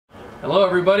Hello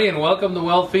everybody and welcome to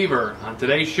Weld Fever. On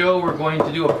today's show we're going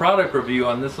to do a product review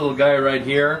on this little guy right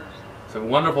here. It's a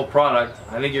wonderful product.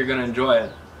 I think you're going to enjoy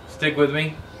it. Stick with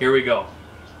me. Here we go.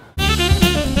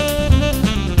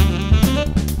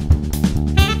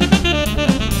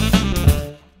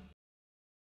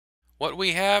 What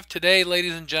we have today,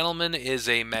 ladies and gentlemen, is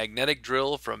a magnetic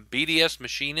drill from BDS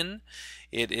Maschinen.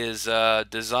 It is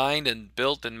designed and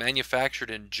built and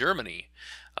manufactured in Germany.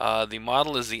 The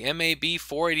model is the MAB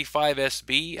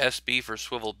 485SB, SB for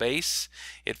swivel base.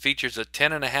 It features a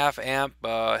 10.5 amp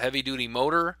heavy-duty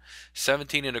motor,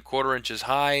 17 1/4 inches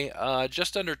high,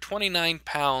 just under 29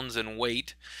 pounds in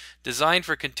weight. Designed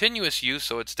for continuous use,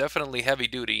 so it's definitely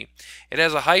heavy-duty. It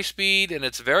has a high speed and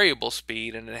it's variable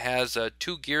speed, and it has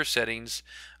two gear settings,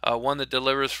 one that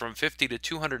delivers from 50 to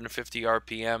 250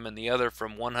 RPM and the other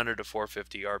from 100 to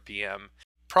 450 RPM.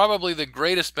 Probably the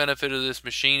greatest benefit of this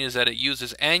machine is that it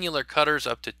uses annular cutters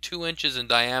up to 2 inches in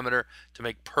diameter to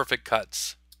make perfect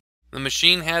cuts. The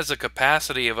machine has a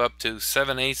capacity of up to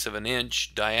 7/8 of an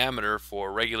inch diameter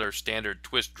for regular standard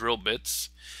twist drill bits.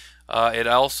 It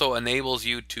also enables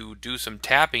you to do some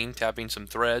tapping some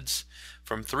threads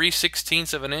from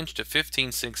 3/16 of an inch to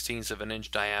 15/16 of an inch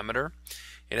diameter.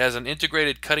 It has an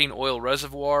integrated cutting oil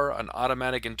reservoir, an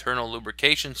automatic internal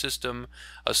lubrication system,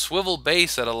 a swivel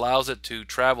base that allows it to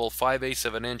travel 5/8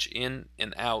 of an inch in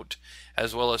and out,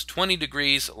 as well as 20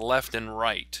 degrees left and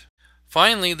right.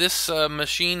 Finally, this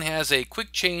machine has a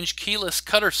quick change keyless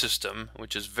cutter system,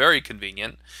 which is very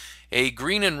convenient, a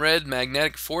green and red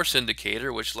magnetic force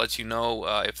indicator, which lets you know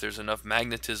if there's enough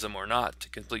magnetism or not to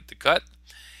complete the cut.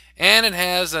 And it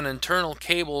has an internal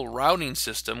cable routing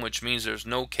system, which means there's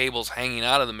no cables hanging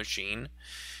out of the machine.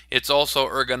 It's also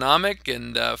ergonomic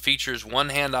and features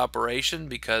one-hand operation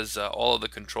because all of the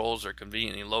controls are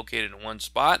conveniently located in one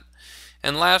spot.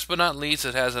 And last but not least,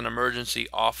 it has an emergency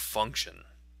off function.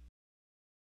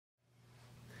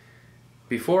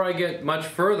 Before I get much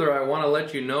further, I want to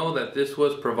let you know that this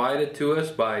was provided to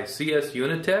us by CS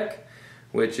Unitec,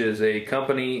 which is a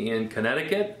company in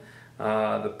Connecticut.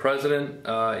 The president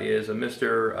is a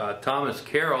Mr. Thomas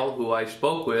Carroll, who I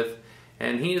spoke with,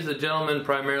 and he is the gentleman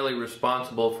primarily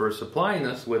responsible for supplying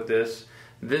us with this.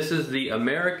 This is the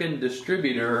American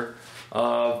distributor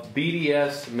of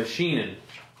BDS Maschinen.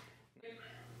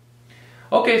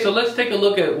 Okay, so let's take a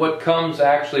look at what comes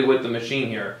actually with the machine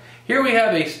here. Here we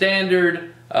have a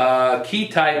standard key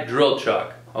type drill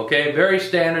chuck. Okay, very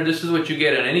standard. This is what you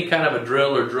get in any kind of a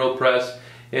drill or drill press.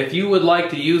 If you would like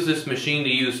to use this machine to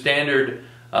use standard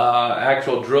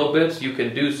actual drill bits, you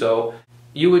can do so.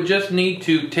 You would just need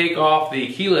to take off the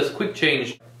keyless quick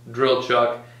change drill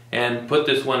chuck and put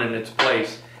this one in its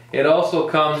place. It also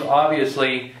comes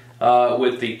obviously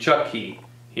with the chuck key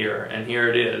here, and here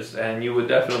it is, and you would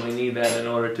definitely need that in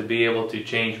order to be able to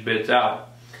change bits out.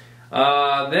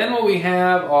 Then what we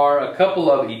have are a couple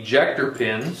of ejector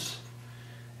pins,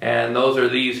 and those are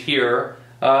these here.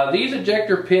 These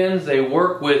ejector pins, they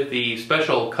work with the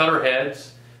special cutter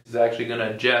heads. This is actually going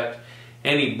to eject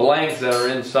any blanks that are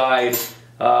inside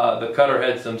the cutter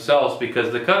heads themselves,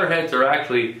 because the cutter heads are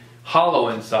actually hollow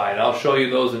inside. I'll show you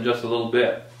those in just a little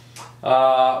bit.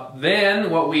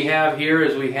 Then what we have here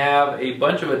is we have a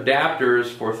bunch of adapters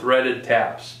for threaded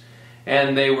taps.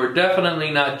 And they were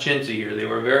definitely not chintzy here. They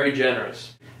were very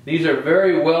generous. These are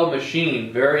very well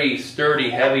machined, very sturdy,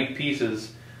 heavy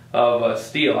pieces of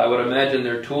steel. I would imagine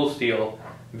they're tool steel.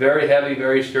 Very heavy,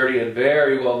 very sturdy, and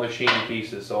very well machined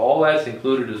pieces. So all that's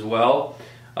included as well.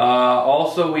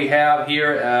 Also we have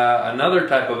here another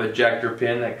type of ejector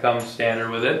pin that comes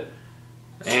standard with it.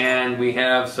 And we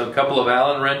have a couple of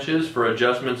Allen wrenches for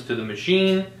adjustments to the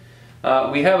machine.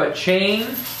 We have a chain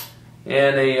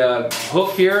and a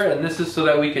hook here, and this is so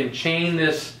that we can chain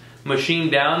this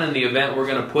machine down in the event we're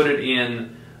going to put it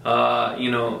in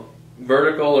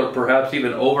vertical or perhaps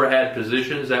even overhead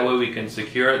positions. That way we can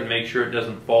secure it and make sure it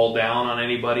doesn't fall down on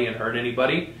anybody and hurt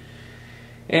anybody.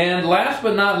 And last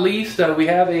but not least, we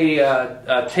have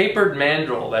a tapered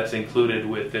mandrel that's included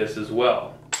with this as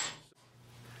well.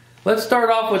 Let's start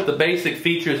off with the basic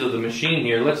features of the machine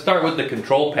here. Let's start with the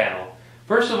control panel.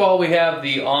 First of all, we have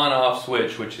the on-off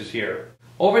switch, which is here.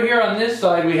 Over here on this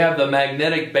side, we have the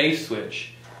magnetic base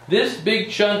switch. This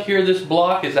big chunk here, this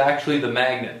block, is actually the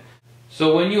magnet.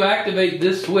 So when you activate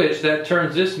this switch, that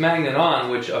turns this magnet on,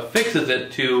 which affixes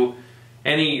it to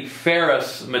any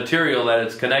ferrous material that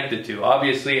it's connected to.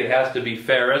 Obviously, it has to be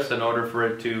ferrous in order for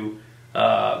it to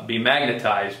be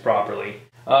magnetized properly.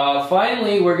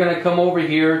 Finally, we're going to come over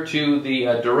here to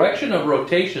the direction of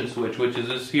rotation switch, which is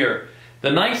this here.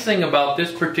 The nice thing about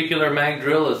this particular mag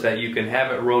drill is that you can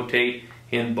have it rotate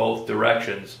in both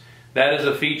directions. That is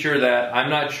a feature that I'm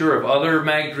not sure if other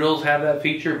mag drills have that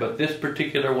feature, but this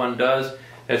particular one does,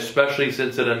 especially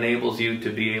since it enables you to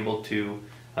be able to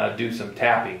do some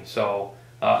tapping. So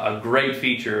a great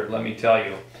feature, let me tell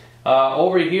you.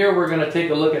 Over here we're going to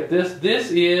take a look at this. This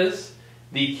is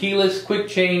the keyless quick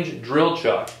change drill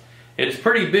chuck. It's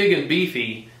pretty big and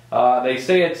beefy. They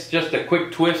say it's just a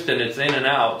quick twist and it's in and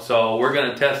out, so we're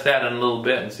going to test that in a little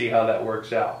bit and see how that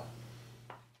works out.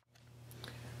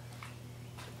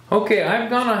 Okay, I've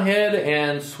gone ahead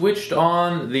and switched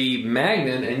on the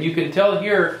magnet, and you can tell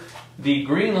here the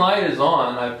green light is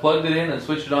on. I plugged it in and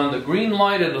switched it on. The green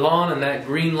light is on, and that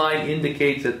green light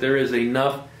indicates that there is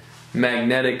enough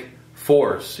magnetic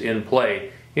force in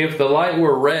play. If the light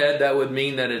were red, that would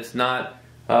mean that it's not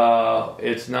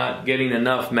getting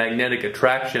enough magnetic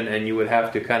attraction, and you would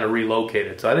have to kind of relocate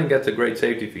it. So I think that's a great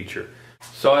safety feature.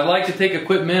 So I'd like to take a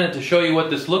quick minute to show you what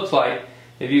this looks like.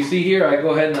 If you see here, I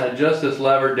go ahead and adjust this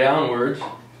lever downwards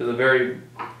to the very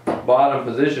bottom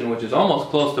position, which is almost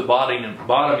close to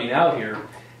bottoming out here.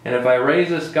 And if I raise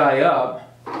this guy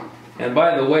up, and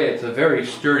by the way, it's a very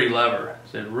sturdy lever.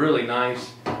 It's really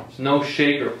nice. There's no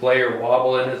shake or play or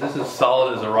wobble in it. This is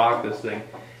solid as a rock, this thing.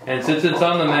 And since it's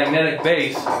on the magnetic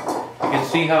base, you can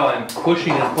see how I'm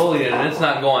pushing and pulling it, and it's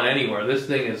not going anywhere. This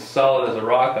thing is solid as a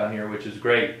rock on here, which is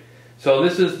great. So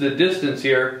this is the distance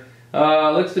here.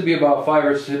 Looks to be about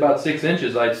 6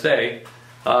 inches, I'd say.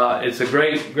 It's a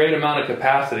great amount of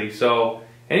capacity. So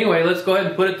anyway, let's go ahead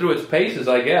and put it through its paces,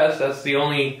 I guess. That's the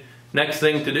only next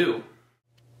thing to do.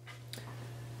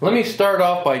 Let me start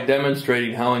off by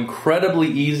demonstrating how incredibly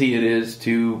easy it is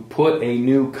to put a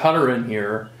new cutter in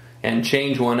here and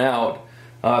change one out,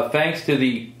 thanks to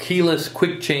the keyless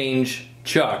quick change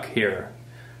chuck here.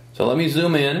 So let me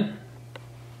zoom in.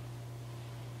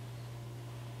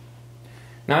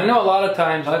 Now I know a lot of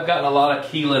times I've gotten a lot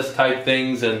of keyless type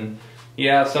things, and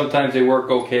yeah, sometimes they work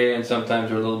okay and sometimes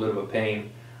they're a little bit of a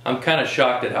pain. I'm kind of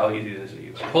shocked at how easy this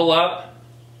is. Pull up,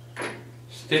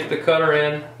 stick the cutter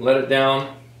in, let it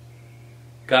down.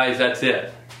 Guys, that's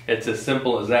it. It's as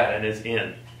simple as that, and it's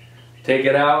in. Take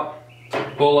it out,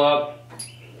 pull up,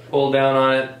 pull down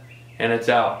on it, and it's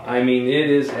out. I mean, it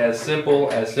is as simple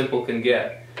can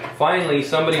get. Finally,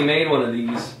 somebody made one of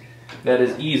these that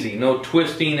is easy. No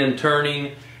twisting and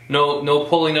turning, no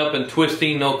pulling up and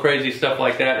twisting, no crazy stuff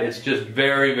like that. It's just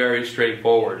very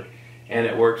straightforward, and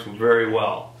it works very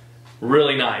well.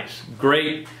 Really nice.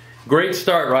 Great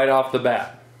start right off the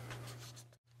bat.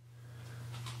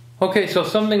 Okay, so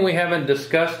something we haven't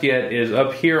discussed yet is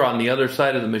up here on the other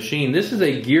side of the machine. This is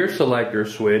a gear selector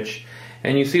switch,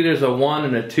 and you see there's a 1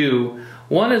 and a 2.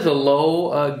 1 is a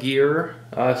low gear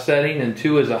setting, and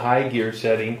 2 is a high gear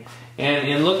setting. And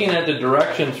in looking at the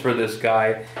directions for this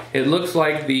guy, it looks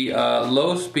like the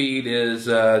low speed is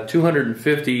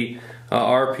 250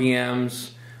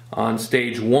 RPMs on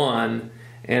stage 1,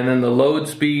 and then the load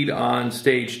speed on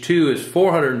stage 2 is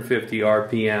 450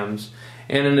 RPMs.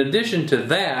 And in addition to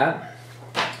that,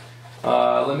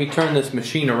 let me turn this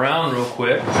machine around real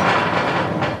quick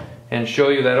and show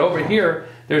you that over here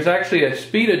there's actually a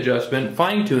speed adjustment,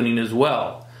 fine-tuning as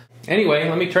well. Anyway,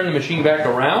 let me turn the machine back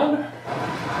around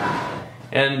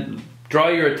and draw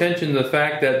your attention to the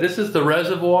fact that this is the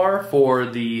reservoir for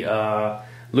the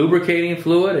lubricating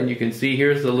fluid, and you can see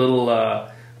here's the little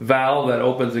valve that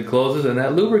opens and closes, and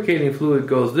that lubricating fluid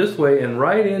goes this way and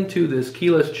right into this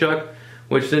keyless chuck,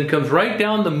 which then comes right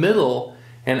down the middle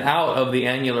and out of the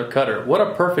annular cutter. What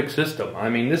a perfect system. I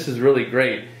mean, this is really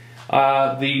great.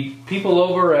 The people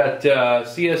over at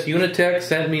CS Unitec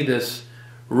sent me this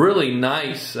really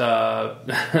nice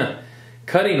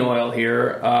cutting oil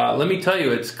here. Let me tell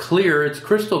you, it's clear, it's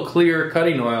crystal clear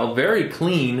cutting oil, very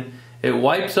clean. It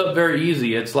wipes up very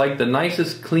easy. It's like the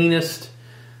nicest, cleanest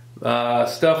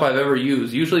stuff I've ever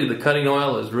used. Usually the cutting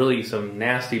oil is really some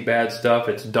nasty, bad stuff.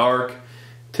 It's dark,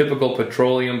 typical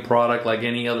petroleum product like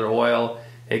any other oil.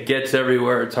 It gets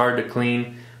everywhere, it's hard to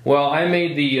clean. Well, I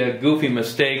made the goofy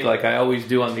mistake, like I always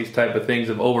do on these type of things,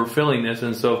 of overfilling this,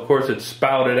 and so of course it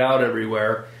spouted out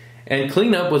everywhere. And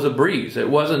cleanup was a breeze. It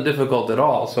wasn't difficult at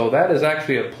all. So that is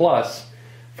actually a plus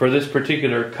for this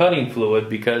particular cutting fluid,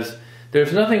 because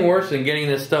there's nothing worse than getting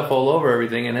this stuff all over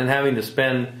everything and then having to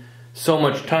spend so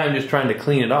much time just trying to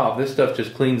clean it off. This stuff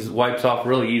just wipes off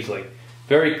really easily.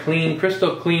 Very clean,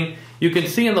 crystal clean. You can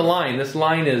see in the line, this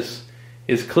line is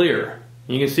clear.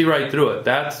 You can see right through it.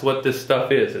 That's what this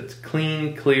stuff is. It's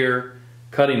clean, clear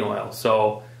cutting oil.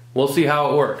 So we'll see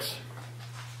how it works.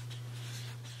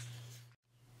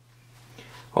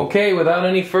 Okay, without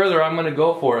any further, I'm going to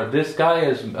go for it. This guy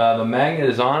is, the magnet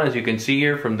is on, as you can see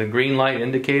here from the green light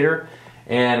indicator.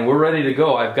 and we're ready to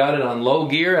go. I've got it on low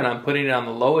gear and I'm putting it on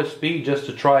the lowest speed just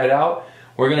to try it out.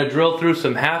 We're going to drill through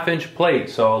some 1/2-inch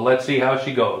plates, so let's see how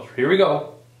she goes. Here we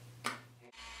go.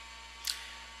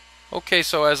 Okay,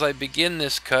 so as I begin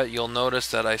this cut, you'll notice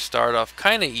that I start off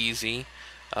kind of easy.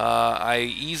 I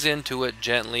ease into it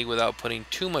gently without putting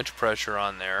too much pressure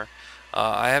on there.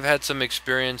 I have had some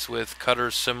experience with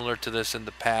cutters similar to this in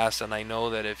the past, and I know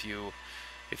that if you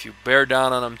bear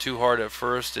down on them too hard at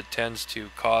first, it tends to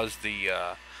cause the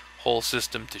whole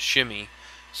system to shimmy.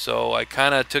 So I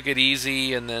kind of took it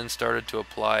easy and then started to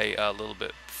apply a little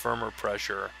bit firmer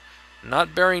pressure.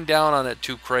 Not bearing down on it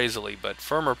too crazily, but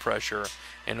firmer pressure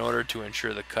in order to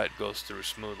ensure the cut goes through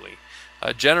smoothly.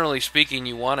 Generally speaking,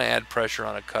 you want to add pressure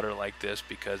on a cutter like this,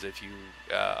 because if you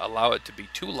allow it to be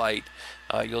too light,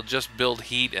 you'll just build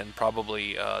heat and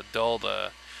probably dull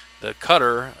the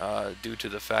cutter due to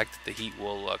the fact that the heat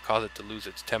will cause it to lose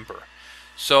its temper.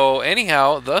 So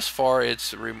anyhow, thus far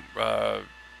it's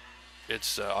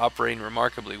operating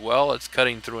remarkably well. It's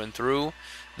cutting through and through.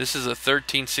 This is a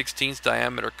 13/16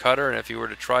 diameter cutter, and if you were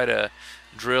to try to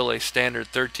drill a standard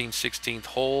 13/16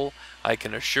 hole, I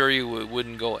can assure you it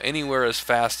wouldn't go anywhere as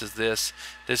fast as this.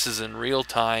 This is in real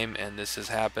time, and this is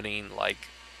happening like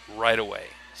right away.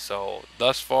 So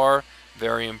thus far,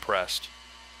 very impressed.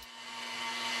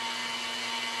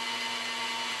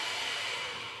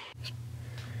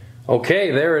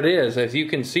 Okay, there it is. As you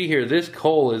can see here, this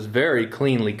hole is very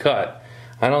cleanly cut.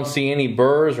 I don't see any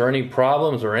burrs or any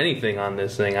problems or anything on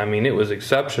this thing. I mean, it was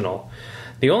exceptional.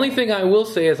 The only thing I will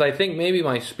say is I think maybe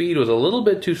my speed was a little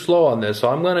bit too slow on this, so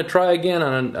I'm going to try again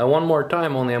on one more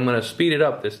time, only I'm going to speed it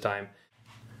up this time.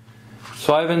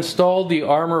 So I've installed the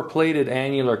armor-plated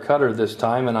annular cutter this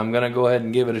time, and I'm going to go ahead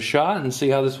and give it a shot and see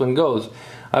how this one goes.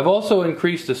 I've also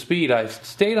increased the speed. I've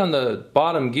stayed on the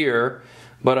bottom gear,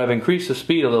 but I've increased the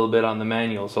speed a little bit on the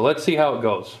manual, so let's see how it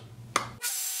goes.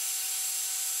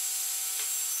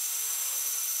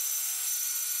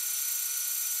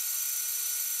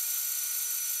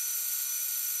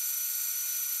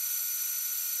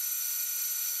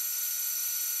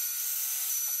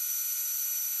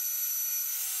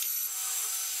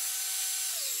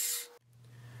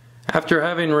 After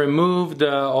having removed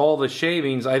all the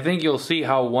shavings, I think you'll see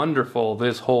how wonderful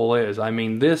this hole is. I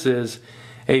mean, this is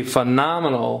a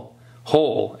phenomenal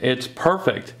hole. It's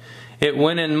perfect. It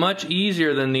went in much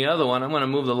easier than the other one. I'm going to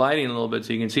move the lighting a little bit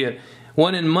so you can see it.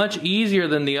 Went in much easier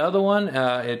than the other one.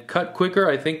 It cut quicker.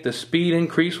 I think the speed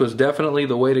increase was definitely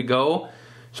the way to go.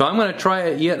 So I'm going to try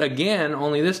it yet again,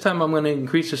 only this time I'm going to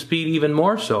increase the speed even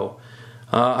more so.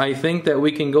 I think that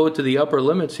we can go to the upper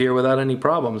limits here without any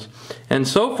problems. And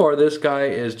so far this guy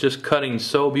is just cutting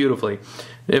so beautifully.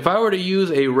 If I were to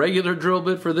use a regular drill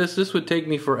bit for this, this would take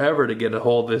me forever to get a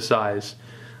hole this size.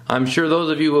 I'm sure those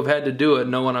of you who have had to do it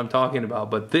know what I'm talking about,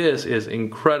 but this is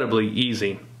incredibly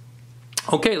easy.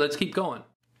 Okay, let's keep going.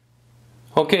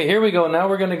 Okay, here we go. Now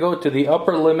we're going to go to the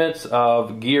upper limits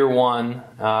of gear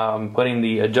 1, putting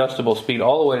the adjustable speed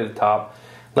all the way to the top.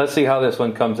 Let's see how this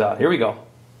one comes out. Here we go.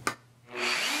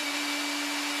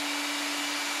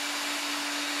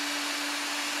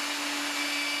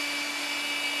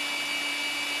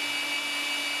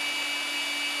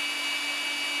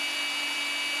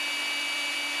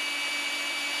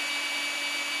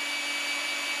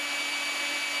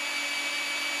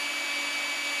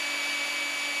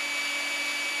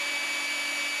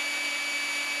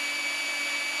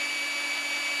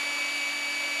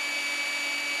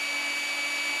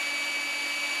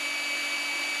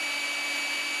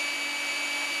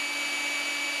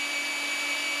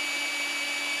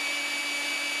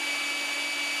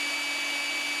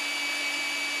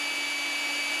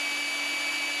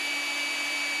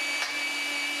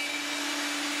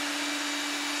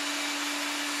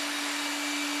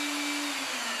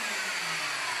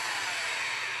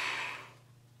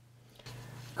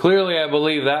 Clearly, I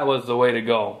believe that was the way to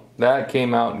go. That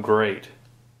came out great.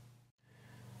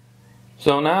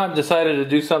 So now I've decided to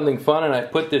do something fun, and I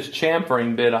put this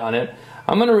chamfering bit on it.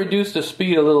 I'm going to reduce the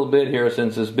speed a little bit here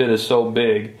since this bit is so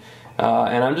big.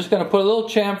 And I'm just going to put a little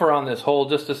chamfer on this hole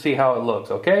just to see how it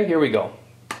looks. Okay, here we go.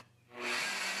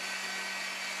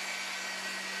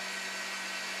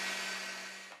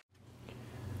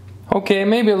 Okay,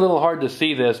 maybe a little hard to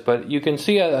see this, but you can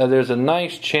see there's a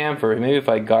nice chamfer. Maybe if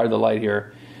I guard the light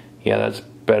here. Yeah, that's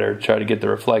better. Try to get the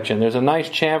reflection. There's a nice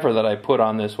chamfer that I put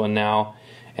on this one now,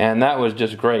 and that was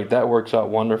just great. That works out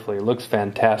wonderfully. It looks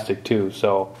fantastic too.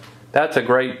 So that's a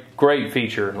great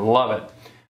feature. Love it.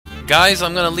 Guys,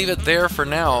 I'm going to leave it there for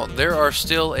now. There are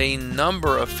still a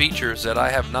number of features that I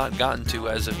have not gotten to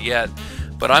as of yet,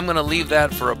 but I'm going to leave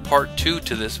that for a part 2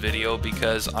 to this video,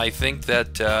 because I think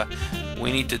that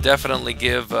we need to definitely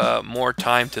give more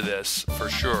time to this for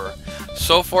sure.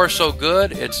 So far so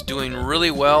good. It's doing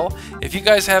really well. If you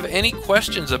guys have any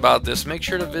questions about this, make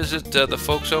sure to visit the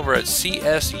folks over at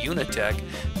CS Unitec,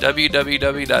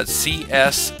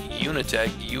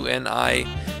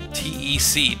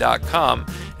 www.csunitec.com,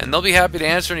 and they'll be happy to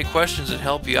answer any questions and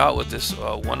help you out with this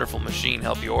wonderful machine,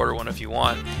 help you order one if you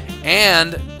want.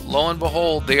 And lo and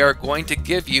behold, they are going to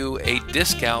give you a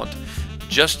discount.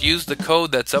 Just use the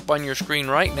code that's up on your screen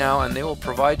right now, and they will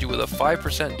provide you with a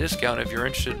 5% discount if you're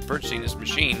interested in purchasing this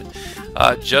machine,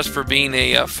 just for being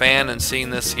a fan and seeing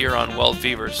this here on Weld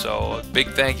Fever. So a big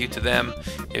thank you to them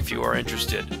if you are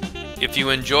interested. If you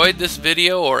enjoyed this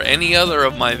video or any other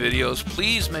of my videos,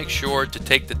 please make sure to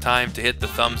take the time to hit the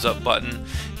thumbs up button.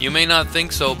 You may not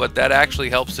think so, but that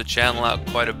actually helps the channel out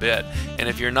quite a bit. And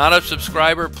if you're not a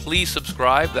subscriber, please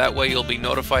subscribe. That way you'll be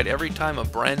notified every time a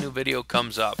brand new video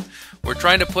comes up. We're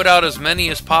trying to put out as many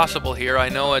as possible here. I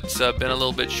know it's been a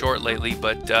little bit short lately,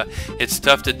 but it's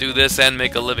tough to do this and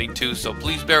make a living too. So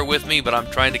please bear with me, but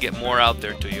I'm trying to get more out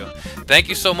there to you. Thank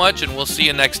you so much, and we'll see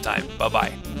you next time.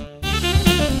 Bye-bye.